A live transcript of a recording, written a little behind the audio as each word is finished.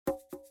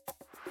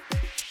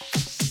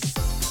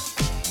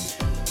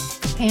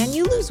Can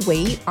you lose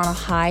weight on a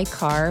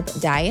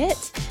high-carb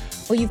diet?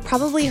 Well, you've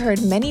probably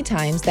heard many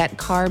times that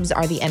carbs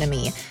are the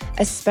enemy,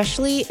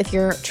 especially if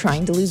you're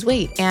trying to lose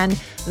weight.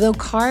 And though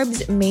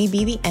carbs may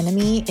be the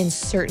enemy in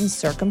certain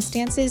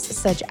circumstances,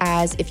 such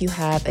as if you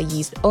have a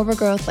yeast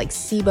overgrowth like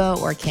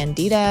SIBO or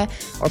Candida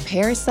or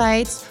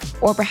parasites,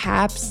 or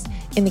perhaps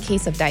in the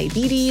case of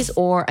diabetes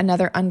or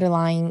another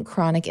underlying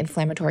chronic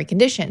inflammatory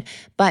condition.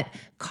 But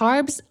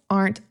carbs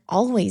aren't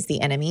always the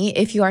enemy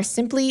if you are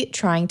simply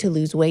trying to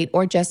lose weight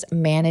or just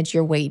manage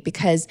your weight,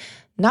 because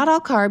not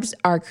all carbs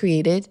are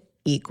created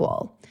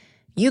equal.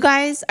 You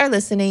guys are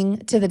listening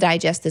to the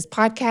Digest This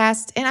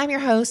podcast, and I'm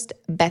your host,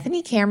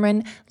 Bethany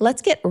Cameron.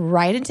 Let's get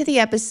right into the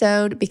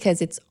episode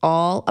because it's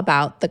all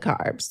about the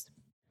carbs.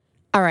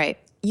 All right,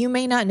 you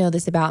may not know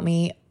this about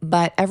me,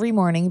 but every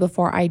morning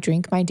before I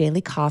drink my daily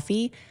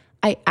coffee,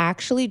 I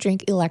actually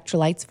drink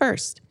electrolytes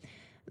first.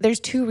 There's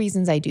two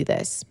reasons I do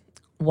this.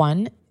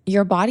 One,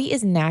 your body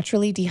is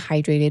naturally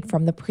dehydrated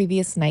from the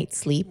previous night's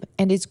sleep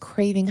and is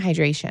craving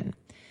hydration.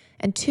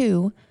 And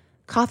two,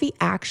 coffee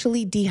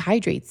actually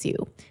dehydrates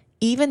you,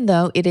 even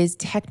though it is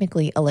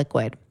technically a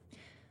liquid.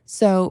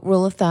 So,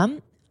 rule of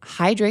thumb,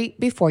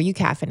 hydrate before you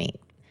caffeinate.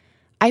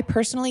 I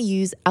personally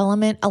use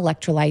Element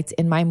electrolytes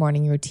in my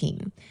morning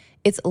routine.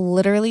 It's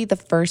literally the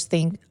first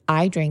thing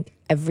I drink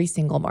every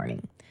single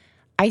morning.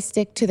 I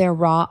stick to their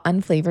raw,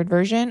 unflavored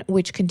version,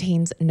 which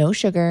contains no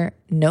sugar,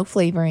 no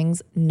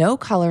flavorings, no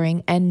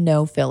coloring, and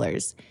no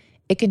fillers.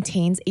 It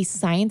contains a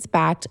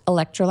science-backed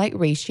electrolyte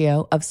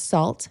ratio of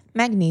salt,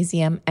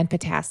 magnesium, and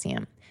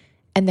potassium.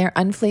 And their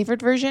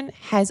unflavored version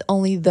has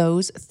only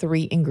those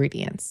three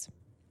ingredients.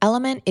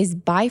 Element is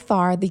by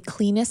far the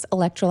cleanest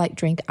electrolyte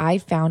drink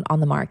I've found on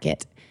the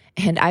market,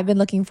 and I've been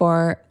looking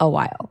for a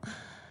while.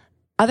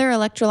 Other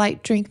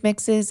electrolyte drink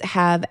mixes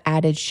have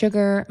added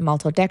sugar,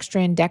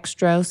 maltodextrin,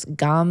 dextrose,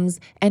 gums,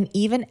 and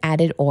even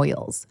added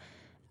oils.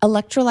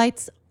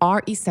 Electrolytes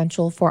are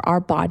essential for our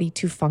body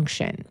to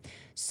function.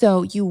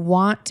 So you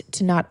want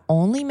to not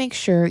only make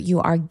sure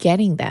you are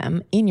getting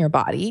them in your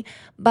body,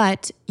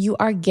 but you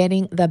are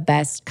getting the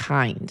best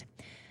kind.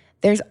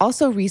 There's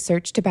also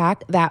research to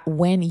back that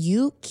when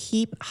you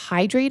keep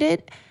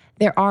hydrated,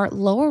 there are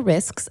lower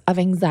risks of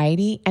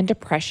anxiety and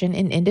depression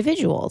in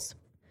individuals.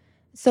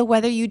 So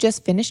whether you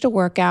just finished a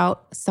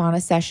workout,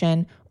 sauna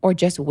session, or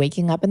just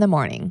waking up in the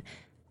morning,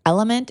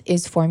 Element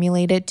is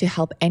formulated to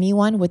help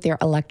anyone with their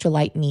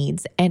electrolyte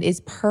needs and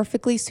is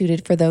perfectly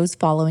suited for those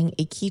following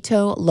a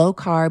keto,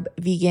 low-carb,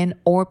 vegan,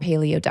 or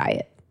paleo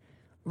diet.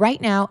 Right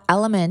now,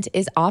 Element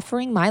is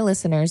offering my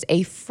listeners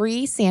a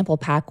free sample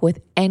pack with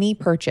any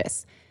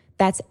purchase.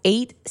 That's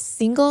 8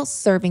 single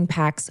serving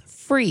packs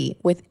free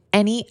with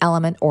any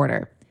Element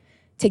order.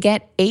 To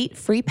get 8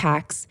 free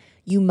packs,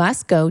 you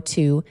must go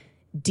to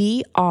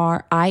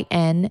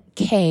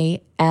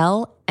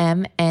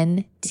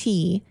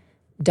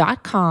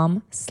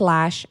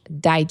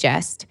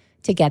DRINKLMNT.com/digest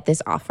to get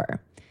this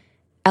offer.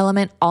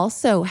 Element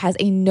also has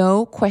a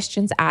no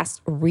questions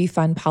asked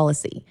refund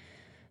policy,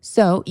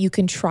 so you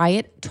can try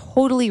it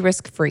totally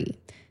risk-free.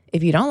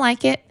 If you don't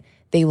like it,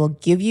 they will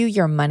give you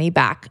your money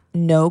back,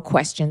 no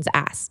questions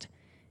asked.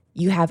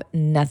 You have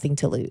nothing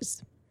to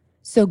lose.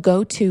 So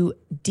go to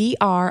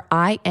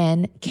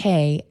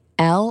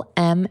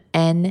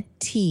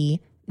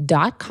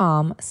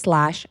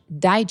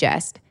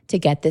DRINKLMNT.com/digest to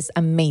get this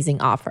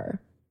amazing offer.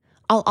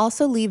 I'll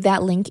also leave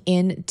that link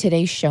in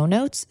today's show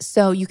notes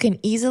so you can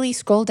easily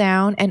scroll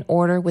down and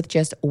order with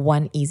just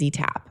one easy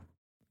tap.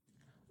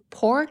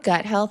 Poor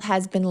gut health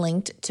has been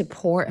linked to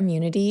poor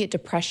immunity,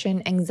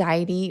 depression,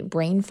 anxiety,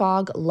 brain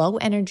fog, low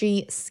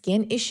energy,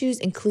 skin issues,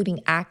 including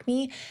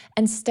acne,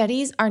 and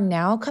studies are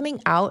now coming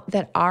out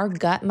that our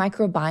gut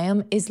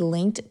microbiome is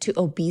linked to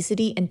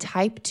obesity and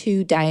type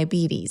 2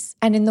 diabetes.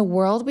 And in the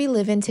world we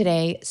live in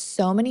today,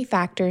 so many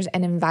factors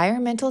and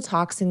environmental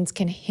toxins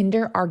can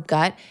hinder our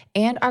gut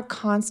and are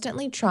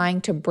constantly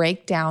trying to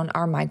break down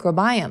our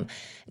microbiome.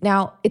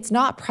 Now, it's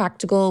not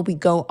practical we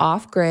go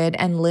off-grid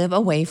and live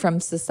away from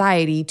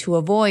society to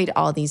avoid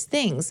all these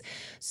things.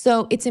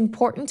 So it's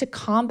important to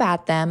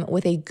combat them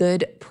with a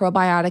good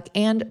probiotic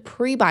and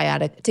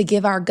prebiotic to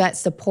give our gut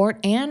support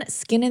and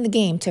skin in the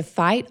game to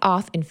fight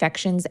off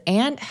infections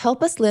and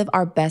help us live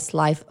our best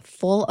life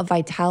full of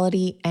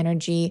vitality,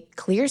 energy,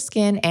 clear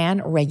skin,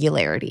 and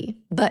regularity.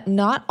 But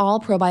not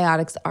all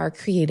probiotics are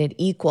created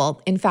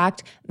equal. In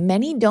fact,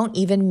 many don't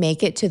even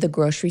make it to the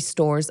grocery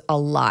stores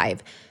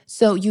alive.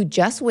 So you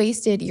just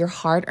wasted your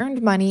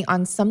hard-earned money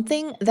on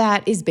something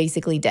that is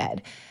basically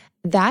dead.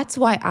 That's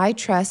why I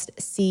trust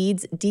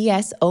Seed's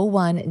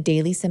DS-01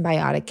 Daily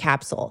Symbiotic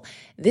Capsule.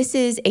 This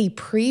is a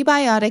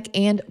prebiotic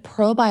and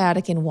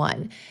probiotic in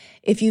one.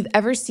 If you've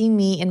ever seen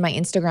me in my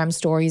Instagram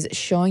stories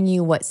showing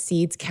you what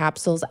Seed's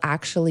capsules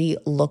actually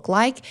look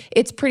like,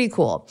 it's pretty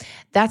cool.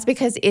 That's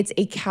because it's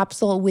a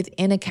capsule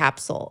within a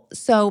capsule.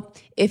 So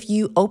if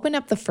you open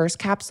up the first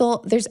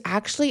capsule, there's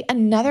actually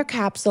another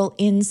capsule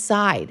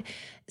inside.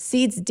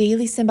 Seed's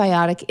Daily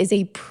Symbiotic is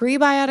a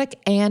prebiotic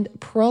and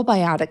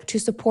probiotic to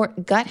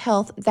support gut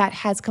health that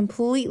has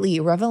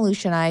completely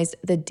revolutionized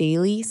the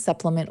daily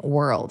supplement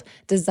world,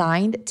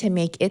 designed to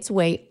make its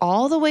way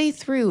all the way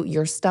through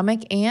your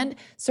stomach and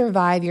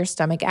survive your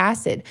stomach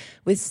acid,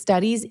 with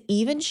studies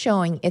even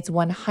showing its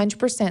 100%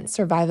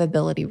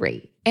 survivability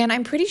rate. And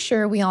I'm pretty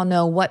sure we all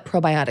know what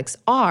probiotics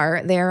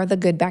are. They're the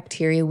good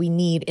bacteria we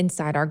need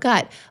inside our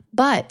gut.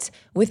 But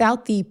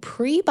without the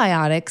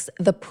prebiotics,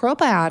 the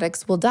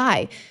probiotics will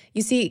die.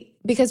 You see,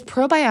 because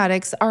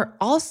probiotics are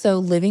also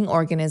living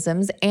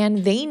organisms and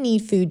they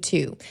need food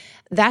too.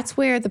 That's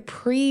where the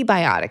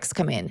prebiotics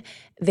come in.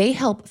 They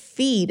help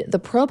feed the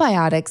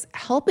probiotics,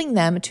 helping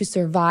them to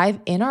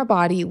survive in our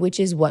body, which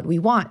is what we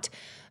want.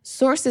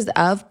 Sources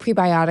of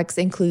prebiotics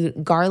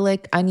include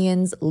garlic,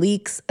 onions,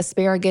 leeks,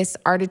 asparagus,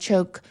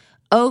 artichoke,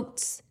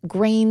 oats,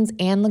 grains,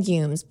 and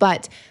legumes.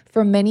 But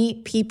for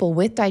many people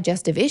with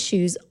digestive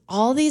issues,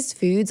 all these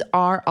foods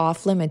are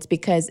off limits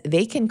because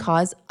they can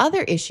cause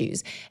other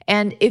issues.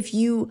 And if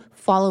you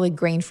follow a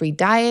grain-free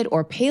diet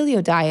or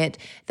paleo diet,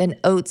 then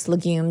oats,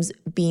 legumes,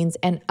 beans,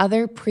 and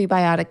other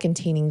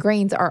prebiotic-containing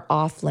grains are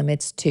off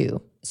limits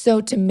too.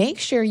 So to make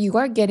sure you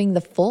are getting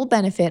the full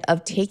benefit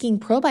of taking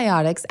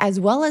probiotics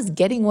as well as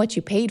getting what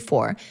you paid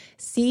for,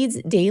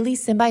 Seed's Daily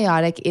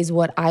Symbiotic is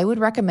what I would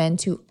recommend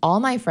to all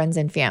my friends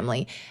and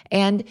family.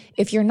 And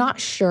if you're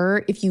not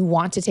sure if you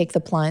want to take the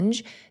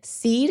plunge,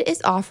 Seed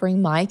is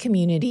offering my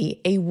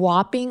community a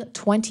whopping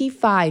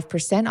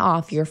 25%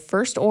 off your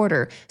first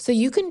order so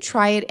you can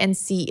try it and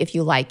see if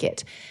you like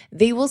it.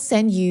 They will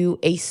send you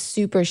a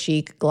super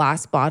chic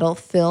glass bottle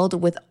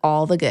filled with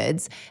all the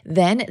goods.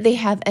 Then they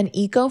have an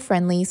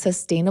eco-friendly,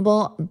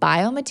 sustainable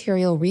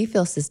biomaterial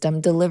refill system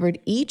delivered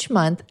each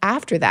month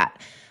after that.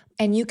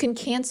 And you can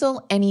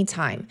cancel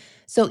anytime.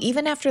 So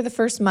even after the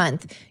first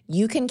month,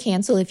 you can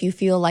cancel if you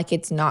feel like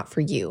it's not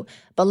for you.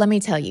 But let me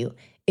tell you,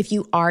 if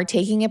you are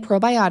taking a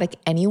probiotic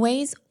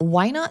anyways,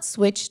 why not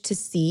switch to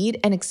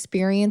Seed and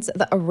experience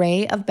the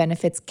array of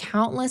benefits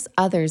countless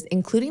others,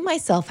 including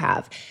myself,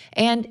 have?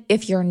 And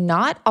if you're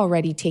not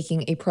already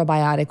taking a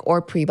probiotic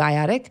or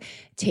prebiotic,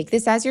 take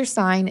this as your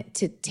sign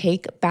to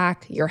take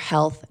back your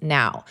health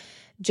now.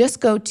 Just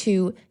go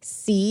to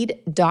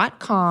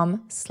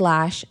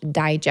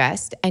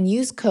seed.com/digest and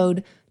use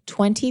code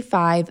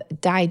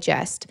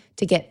 25digest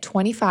to get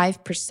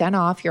 25%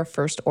 off your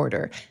first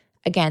order.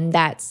 Again,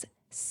 that's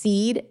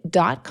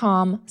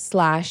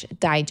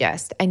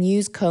seed.com/digest and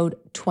use code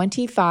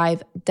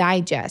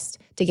 25digest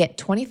to get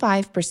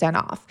 25%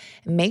 off.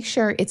 Make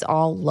sure it's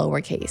all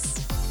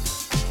lowercase.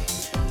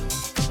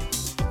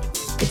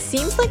 It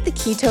seems like the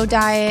keto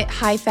diet,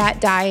 high-fat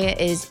diet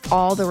is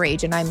all the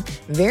rage, and I'm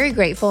very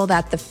grateful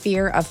that the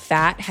fear of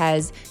fat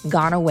has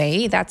gone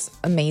away. That's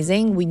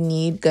amazing. We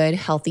need good,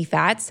 healthy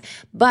fats.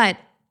 But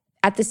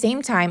at the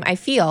same time, I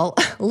feel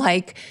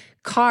like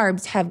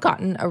carbs have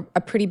gotten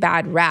a pretty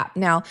bad rap.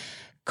 Now,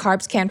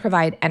 carbs can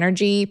provide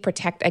energy,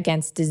 protect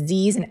against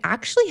disease, and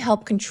actually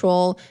help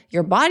control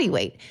your body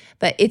weight.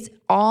 But it's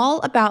all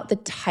about the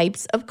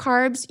types of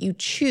carbs you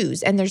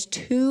choose. And there's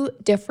two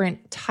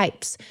different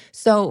types.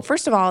 So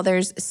first of all,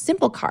 there's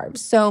simple carbs.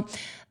 So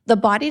the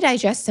body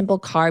digests simple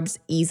carbs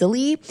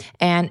easily,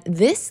 and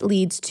this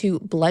leads to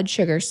blood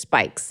sugar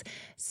spikes.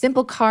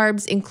 Simple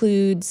carbs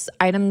includes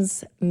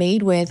items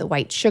made with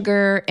white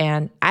sugar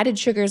and added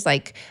sugars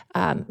like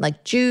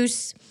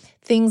juice,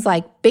 things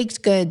like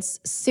baked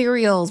goods,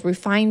 cereals,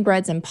 refined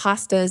breads and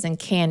pastas, and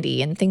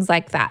candy, and things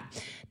like that.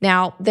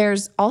 Now,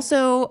 there's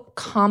also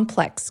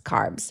complex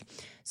carbs.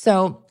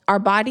 So our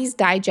bodies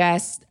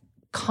digest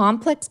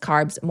complex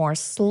carbs more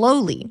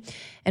slowly.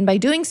 And by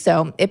doing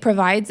so, it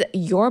provides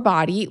your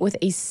body with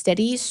a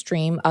steady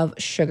stream of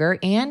sugar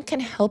and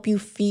can help you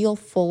feel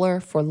fuller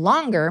for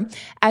longer,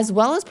 as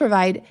well as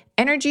provide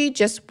energy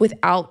just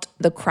without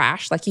the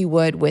crash like you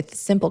would with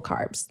simple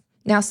carbs.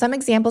 Now, some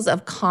examples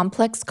of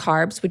complex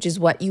carbs, which is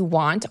what you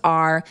want,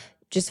 are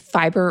just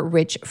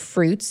fiber-rich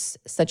fruits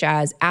such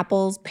as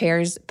apples,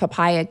 pears,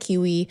 papaya,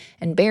 kiwi,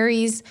 and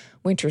berries,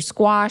 winter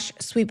squash,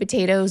 sweet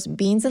potatoes,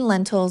 beans and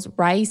lentils,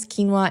 rice,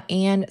 quinoa,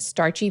 and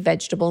starchy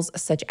vegetables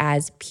such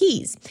as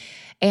peas.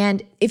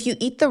 And if you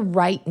eat the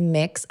right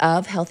mix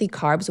of healthy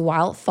carbs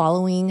while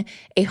following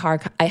a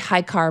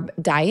high-carb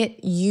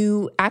diet,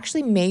 you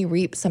actually may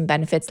reap some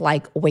benefits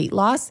like weight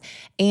loss,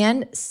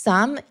 and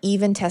some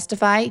even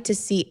testify to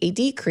see a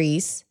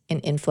decrease in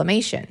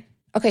inflammation.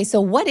 Okay,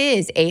 so what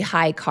is a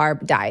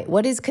high-carb diet?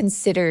 What is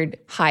considered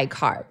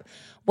high-carb?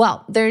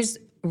 Well, there's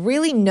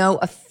really no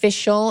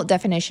official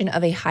definition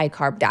of a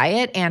high-carb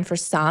diet, and for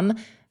some,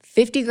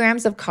 50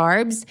 grams of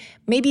carbs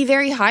may be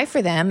very high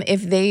for them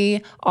if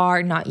they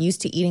are not used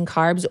to eating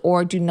carbs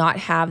or do not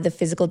have the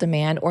physical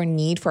demand or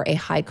need for a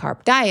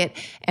high-carb diet.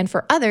 And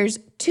for others,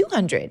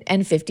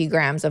 250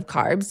 grams of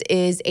carbs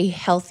is a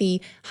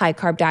healthy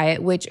high-carb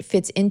diet, which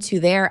fits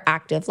into their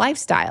active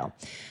lifestyle.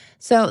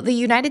 So the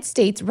United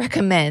States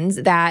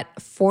recommends that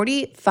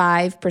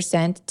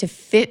 45% to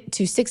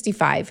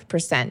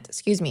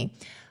 65%,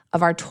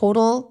 of our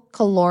total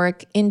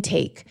caloric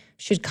intake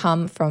should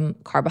come from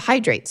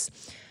carbohydrates.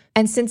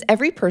 And since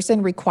every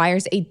person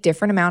requires a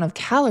different amount of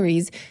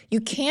calories,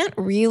 you can't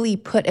really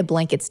put a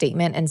blanket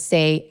statement and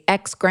say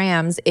X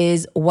grams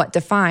is what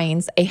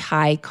defines a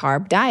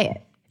high-carb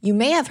diet. You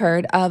may have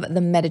heard of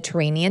the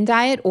Mediterranean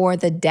diet or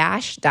the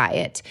DASH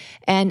diet,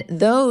 and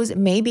those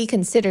may be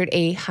considered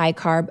a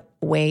high-carb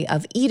way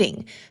of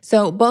eating.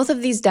 So both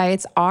of these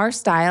diets are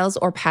styles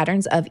or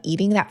patterns of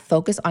eating that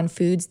focus on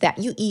foods that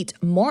you eat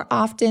more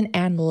often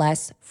and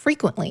less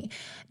frequently,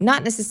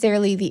 not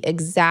necessarily the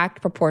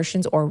exact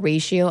proportions or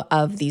ratio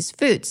of these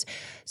foods.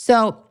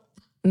 So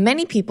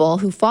many people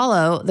who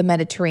follow the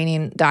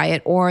Mediterranean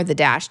diet or the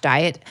DASH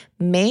diet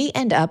may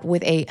end up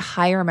with a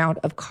higher amount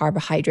of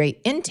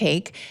carbohydrate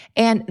intake,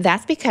 and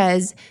that's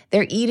because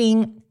they're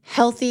eating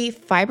healthy,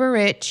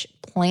 fiber-rich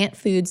plant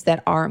foods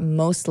that are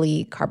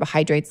mostly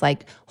carbohydrates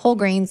like whole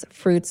grains,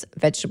 fruits,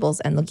 vegetables,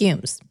 and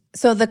legumes.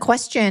 So the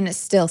question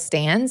still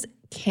stands,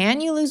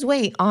 can you lose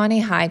weight on a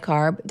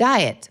high-carb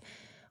diet?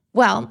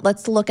 Well,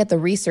 let's look at the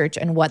research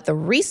and what the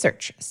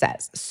research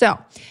says. So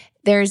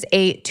there's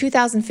a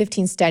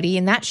 2015 study,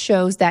 and that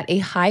shows that a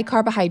high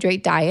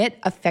carbohydrate diet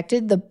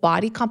affected the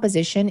body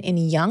composition in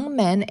young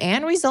men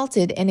and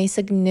resulted in a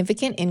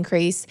significant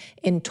increase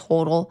in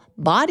total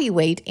body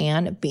weight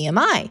and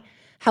BMI.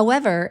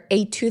 However,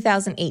 a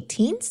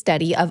 2018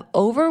 study of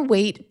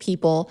overweight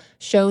people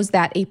shows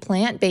that a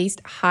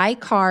plant-based,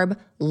 high-carb,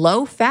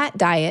 low-fat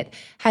diet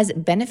has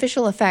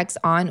beneficial effects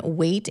on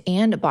weight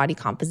and body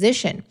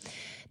composition.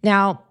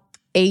 Now,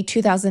 a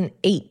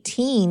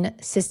 2018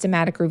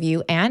 systematic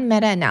review and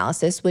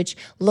meta-analysis, which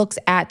looks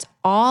at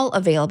all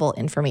available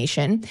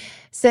information,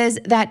 says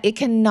that it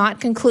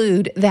cannot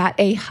conclude that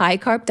a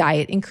high-carb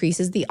diet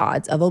increases the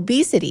odds of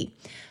obesity.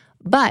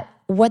 But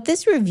what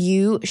this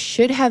review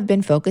should have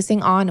been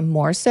focusing on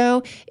more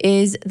so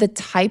is the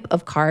type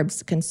of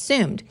carbs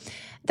consumed.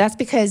 That's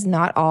because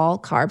not all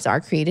carbs are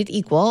created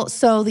equal,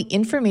 so the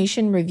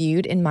information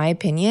reviewed, in my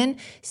opinion,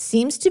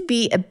 seems to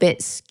be a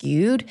bit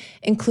skewed,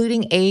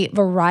 including a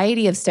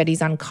variety of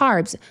studies on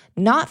carbs,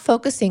 not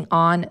focusing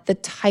on the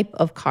type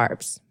of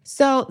carbs.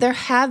 So there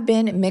have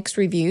been mixed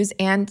reviews,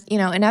 and,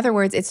 in other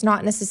words, it's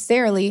not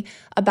necessarily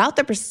about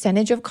the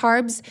percentage of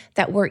carbs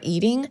that we're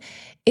eating.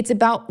 It's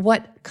about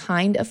what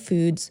kind of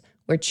foods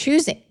we're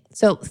choosing.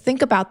 So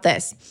think about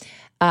this.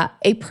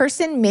 A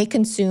person may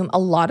consume a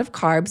lot of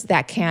carbs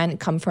that can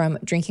come from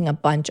drinking a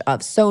bunch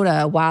of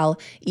soda while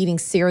eating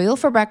cereal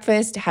for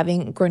breakfast,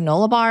 having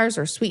granola bars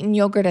or sweetened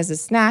yogurt as a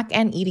snack,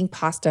 and eating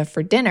pasta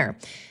for dinner.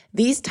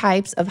 These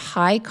types of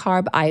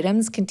high-carb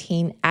items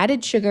contain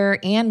added sugar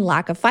and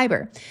lack of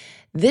fiber.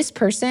 This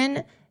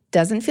person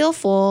doesn't feel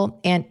full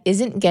and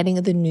isn't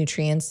getting the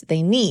nutrients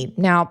they need.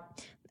 Now,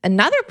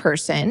 another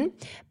person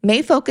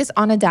may focus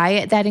on a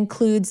diet that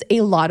includes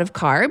a lot of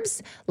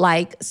carbs,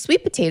 like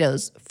sweet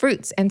potatoes,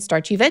 fruits, and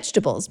starchy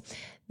vegetables.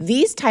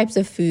 These types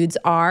of foods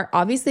are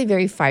obviously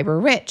very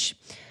fiber-rich.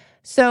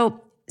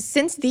 So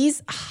since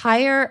these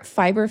higher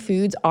fiber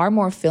foods are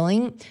more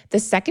filling, the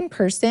second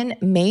person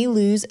may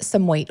lose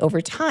some weight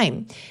over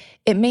time.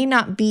 It may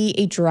not be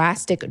a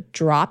drastic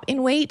drop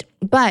in weight,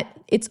 but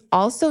it's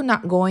also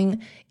not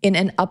going in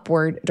an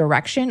upward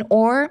direction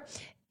or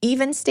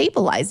even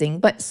stabilizing,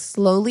 but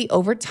slowly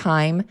over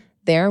time,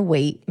 their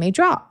weight may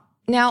drop.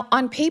 Now,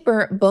 on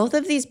paper, both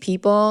of these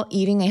people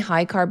eating a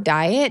high-carb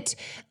diet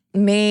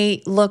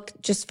may look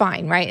just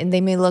fine, right? And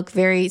they may look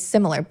very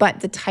similar,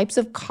 but the types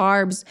of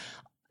carbs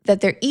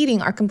that they're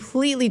eating are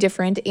completely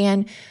different,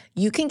 and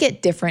you can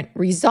get different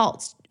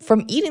results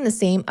from eating the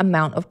same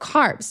amount of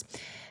carbs.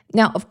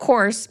 Now, of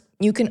course,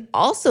 you can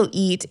also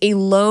eat a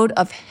load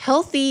of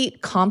healthy,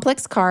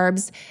 complex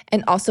carbs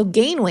and also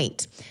gain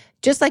weight.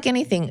 Just like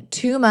anything,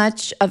 too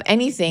much of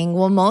anything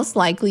will most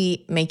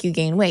likely make you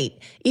gain weight.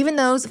 Even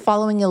those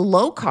following a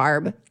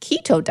low-carb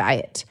keto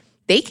diet,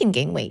 they can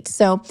gain weight.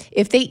 So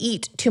if they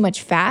eat too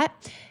much fat,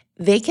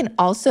 they can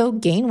also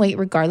gain weight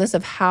regardless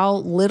of how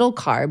little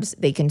carbs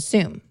they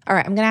consume. All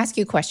right, I'm going to ask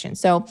you a question.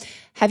 So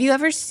have you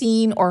ever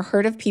seen or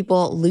heard of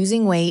people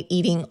losing weight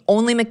eating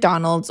only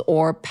McDonald's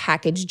or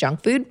packaged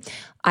junk food?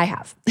 I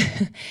have.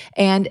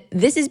 And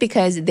this is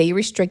because they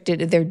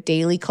restricted their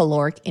daily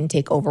caloric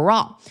intake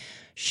overall.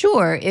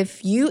 Sure,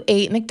 if you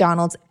ate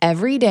McDonald's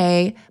every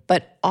day,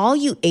 but all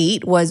you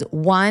ate was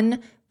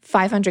one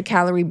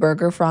 500-calorie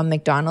burger from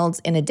McDonald's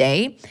in a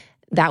day,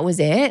 that was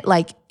it.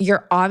 Like,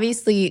 you're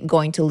obviously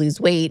going to lose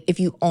weight if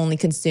you only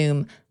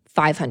consume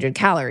 500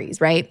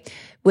 calories, right?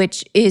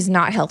 Which is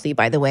not healthy,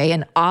 by the way,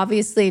 and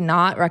obviously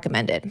not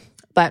recommended.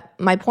 But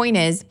my point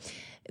is,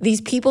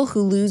 these people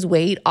who lose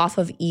weight off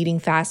of eating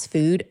fast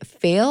food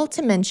fail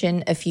to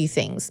mention a few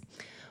things.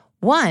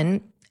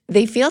 One,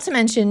 they fail to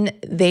mention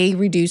they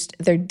reduced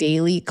their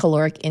daily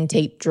caloric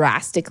intake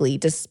drastically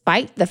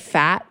despite the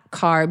fat,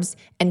 carbs,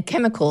 and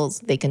chemicals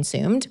they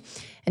consumed.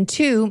 And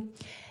two,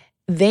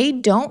 they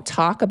don't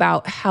talk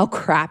about how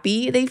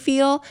crappy they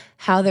feel,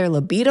 how their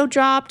libido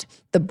dropped,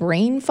 the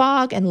brain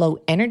fog and low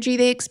energy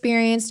they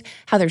experienced,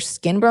 how their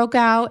skin broke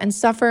out and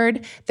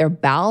suffered, their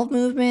bowel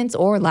movements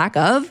or lack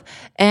of,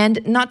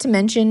 and not to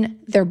mention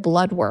their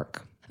blood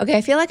work. Okay,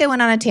 I feel like I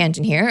went on a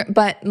tangent here,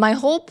 but my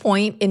whole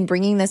point in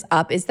bringing this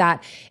up is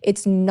that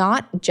it's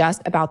not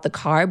just about the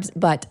carbs,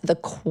 but the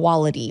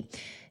quality.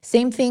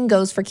 Same thing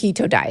goes for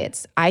keto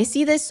diets. I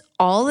see this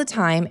all the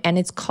time, and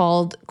it's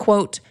called,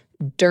 quote,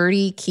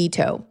 dirty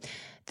keto.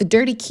 The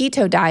dirty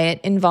keto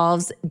diet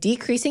involves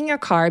decreasing your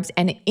carbs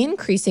and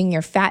increasing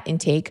your fat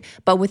intake,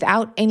 but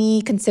without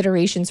any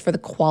considerations for the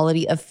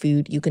quality of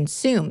food you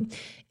consume.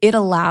 It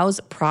allows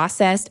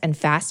processed and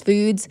fast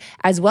foods,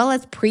 as well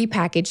as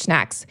prepackaged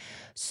snacks.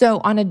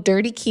 So on a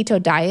dirty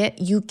keto diet,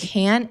 you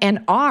can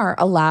and are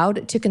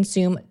allowed to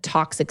consume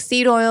toxic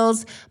seed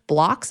oils,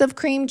 blocks of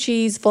cream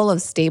cheese full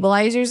of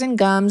stabilizers and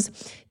gums,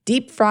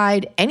 deep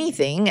fried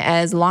anything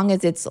as long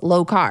as it's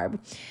low carb.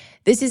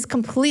 This is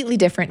completely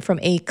different from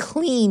a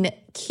clean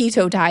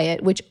keto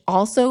diet, which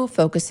also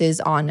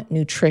focuses on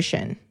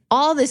nutrition.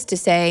 All this to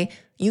say,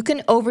 you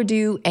can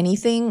overdo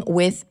anything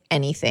with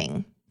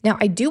anything. Now,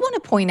 I do want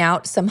to point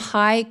out some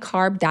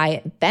high-carb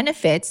diet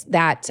benefits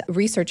that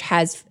research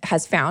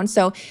has found.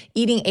 So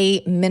eating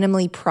a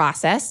minimally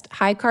processed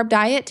high-carb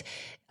diet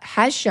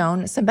has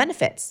shown some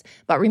benefits.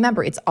 But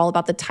remember, it's all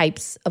about the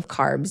types of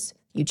carbs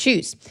you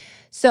choose.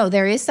 So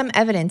there is some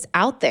evidence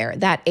out there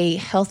that a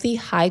healthy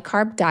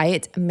high-carb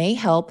diet may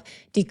help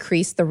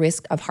decrease the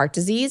risk of heart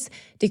disease,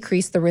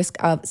 decrease the risk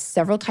of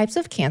several types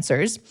of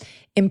cancers,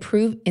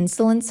 improve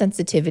insulin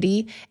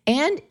sensitivity,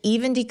 and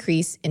even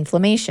decrease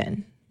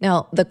inflammation.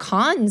 Now, the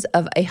cons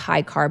of a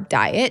high-carb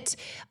diet,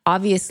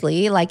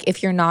 obviously, like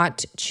if you're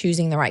not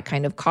choosing the right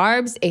kind of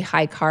carbs, a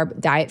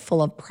high-carb diet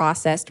full of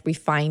processed,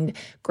 refined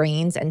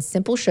grains and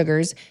simple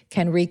sugars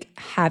can wreak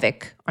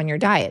havoc on your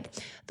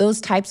diet. Those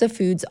types of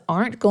foods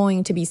aren't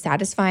going to be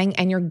satisfying,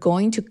 and you're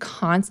going to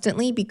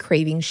constantly be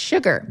craving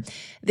sugar.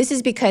 This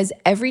is because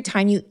every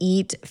time you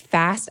eat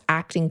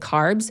fast-acting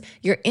carbs,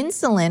 your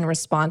insulin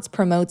response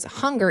promotes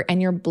hunger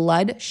and your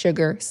blood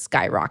sugar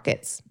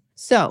skyrockets.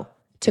 So,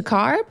 to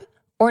carb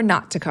or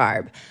not to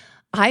carb?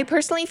 I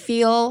personally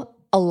feel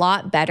a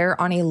lot better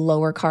on a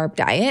lower carb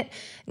diet.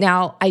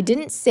 Now, I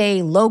didn't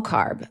say low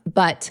carb,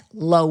 but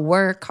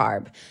lower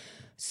carb.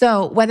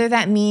 So whether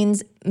that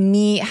means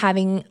me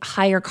having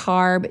higher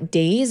carb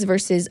days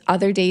versus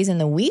other days in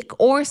the week,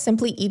 or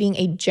simply eating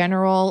a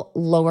general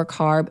lower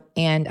carb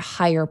and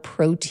higher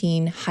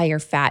protein, higher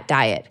fat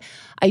diet,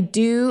 I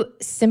do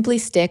simply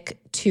stick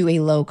to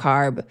a lower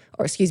carb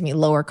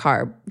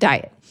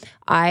diet.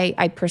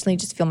 I personally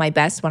just feel my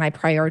best when I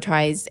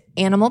prioritize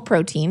animal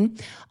protein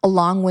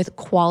along with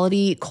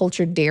quality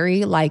cultured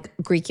dairy like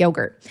Greek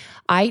yogurt.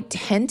 I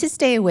tend to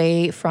stay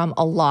away from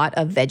a lot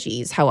of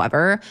veggies.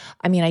 However,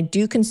 I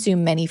do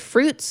consume many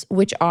fruits,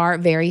 which are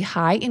very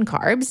high in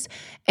carbs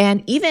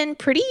and even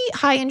pretty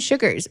high in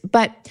sugars.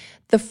 But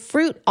the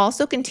fruit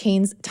also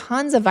contains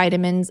tons of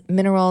vitamins,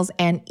 minerals,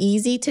 and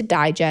easy to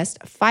digest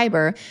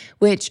fiber,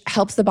 which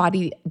helps the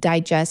body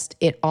digest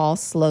it all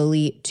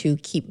slowly to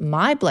keep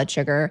my blood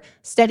sugar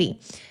steady.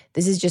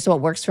 This is just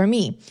what works for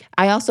me.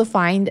 I also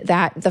find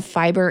that the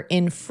fiber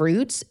in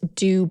fruits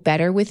do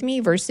better with me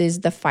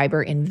versus the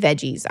fiber in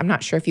veggies. I'm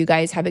not sure if you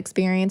guys have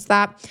experienced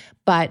that,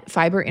 but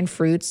fiber in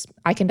fruits,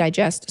 I can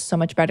digest so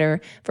much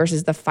better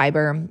versus the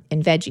fiber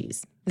in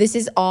veggies. This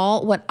is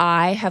all what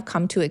I have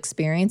come to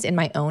experience in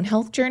my own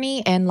health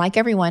journey. And like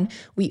everyone,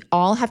 we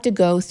all have to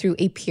go through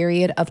a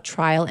period of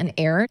trial and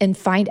error and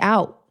find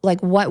out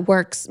what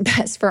works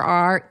best for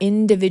our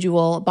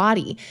individual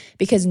body,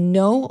 because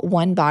no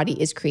one body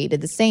is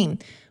created the same.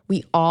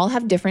 We all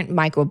have different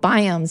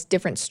microbiomes,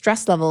 different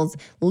stress levels,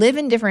 live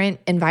in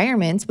different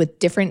environments with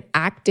different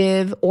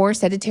active or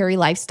sedentary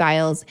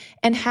lifestyles,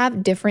 and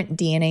have different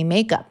DNA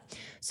makeup.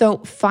 So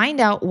find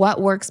out what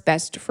works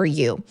best for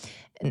you.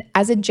 And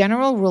as a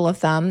general rule of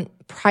thumb,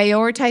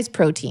 prioritize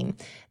protein.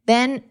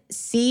 Then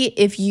see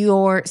if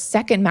your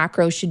second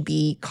macro should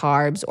be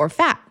carbs or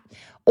fat,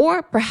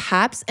 or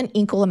perhaps an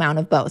equal amount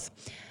of both.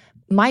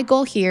 My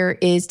goal here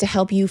is to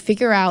help you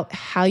figure out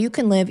how you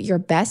can live your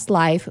best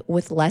life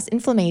with less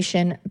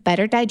inflammation,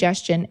 better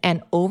digestion,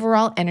 and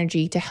overall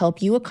energy to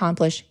help you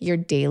accomplish your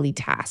daily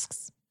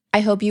tasks.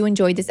 I hope you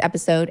enjoyed this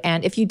episode,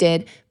 and if you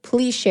did,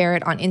 please share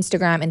it on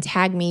Instagram and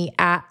tag me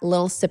at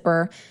Lil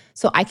Sipper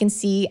so I can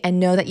see and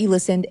know that you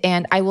listened,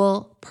 and I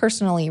will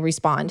personally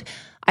respond.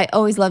 I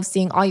always love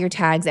seeing all your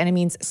tags, and it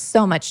means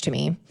so much to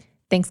me.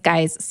 Thanks,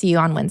 guys. See you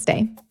on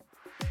Wednesday.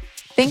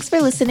 Thanks for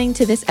listening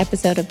to this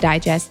episode of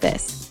Digest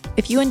This.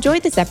 If you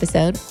enjoyed this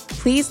episode,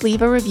 please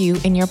leave a review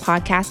in your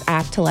podcast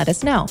app to let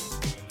us know.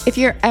 If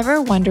you're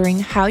ever wondering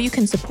how you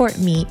can support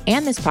me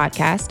and this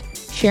podcast,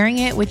 sharing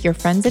it with your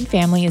friends and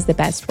family is the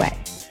best way.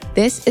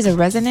 This is a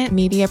Resonant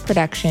Media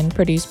production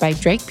produced by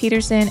Drake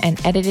Peterson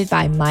and edited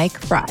by Mike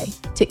Fry.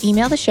 To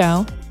email the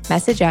show,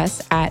 message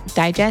us at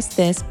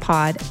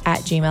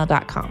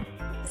digestthispod@gmail.com.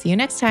 See you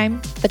next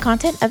time. The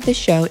content of this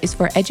show is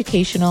for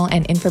educational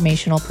and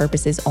informational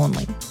purposes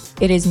only.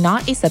 It is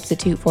not a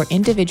substitute for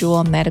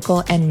individual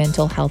medical and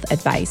mental health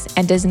advice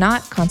and does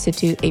not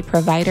constitute a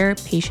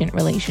provider-patient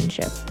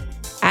relationship.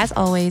 As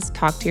always,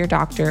 talk to your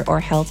doctor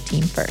or health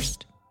team first.